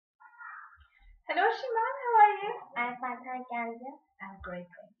Hello, Simal. How are you? I'm fine, thank you. I'm great,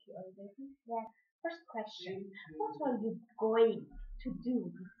 thank you. Are you ready? Yes, First question: what are you going to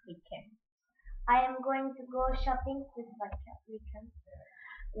do this weekend? I am going to go shopping this weekend.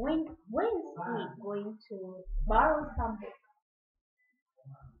 When is he going to borrow some books?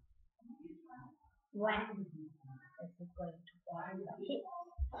 When is he going to borrow them? He,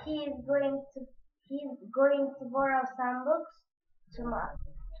 he is going to borrow some books tomorrow.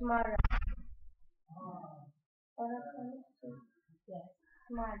 Tomorrow. Or Yes,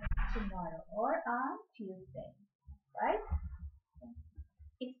 tomorrow. tomorrow or on Tuesday, right?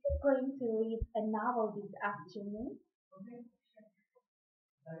 Is he going to read a novel this afternoon?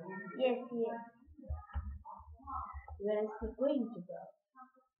 Yes, yes. Where is he going to go?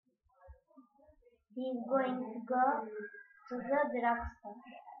 He is going to go to the drugstore.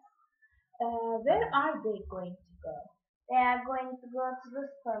 Where are they going to go? They are going to go to the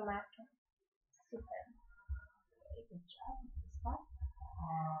supermarket. Super. Very good job, Mrs. Scott.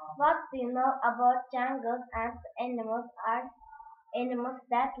 What do you know about jungles and animals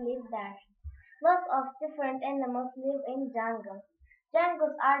that live there? Lots of different animals live in jungles.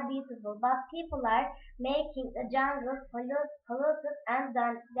 Jungles are beautiful, but people are making the jungles polluted and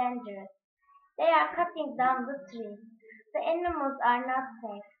dangerous. They are cutting down the trees. The animals are not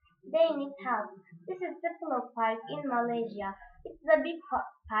safe. They need help. This is Simal Park in Malaysia. It's a big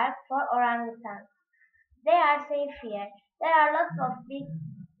park for orangutans. They are safe here. There are lots of big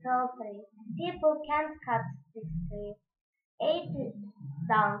tall trees. People can't cut these trees. 80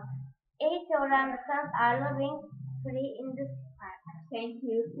 down. 80 orangutans are living free in this park. Thank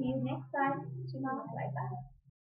you. See you next time. Bye bye.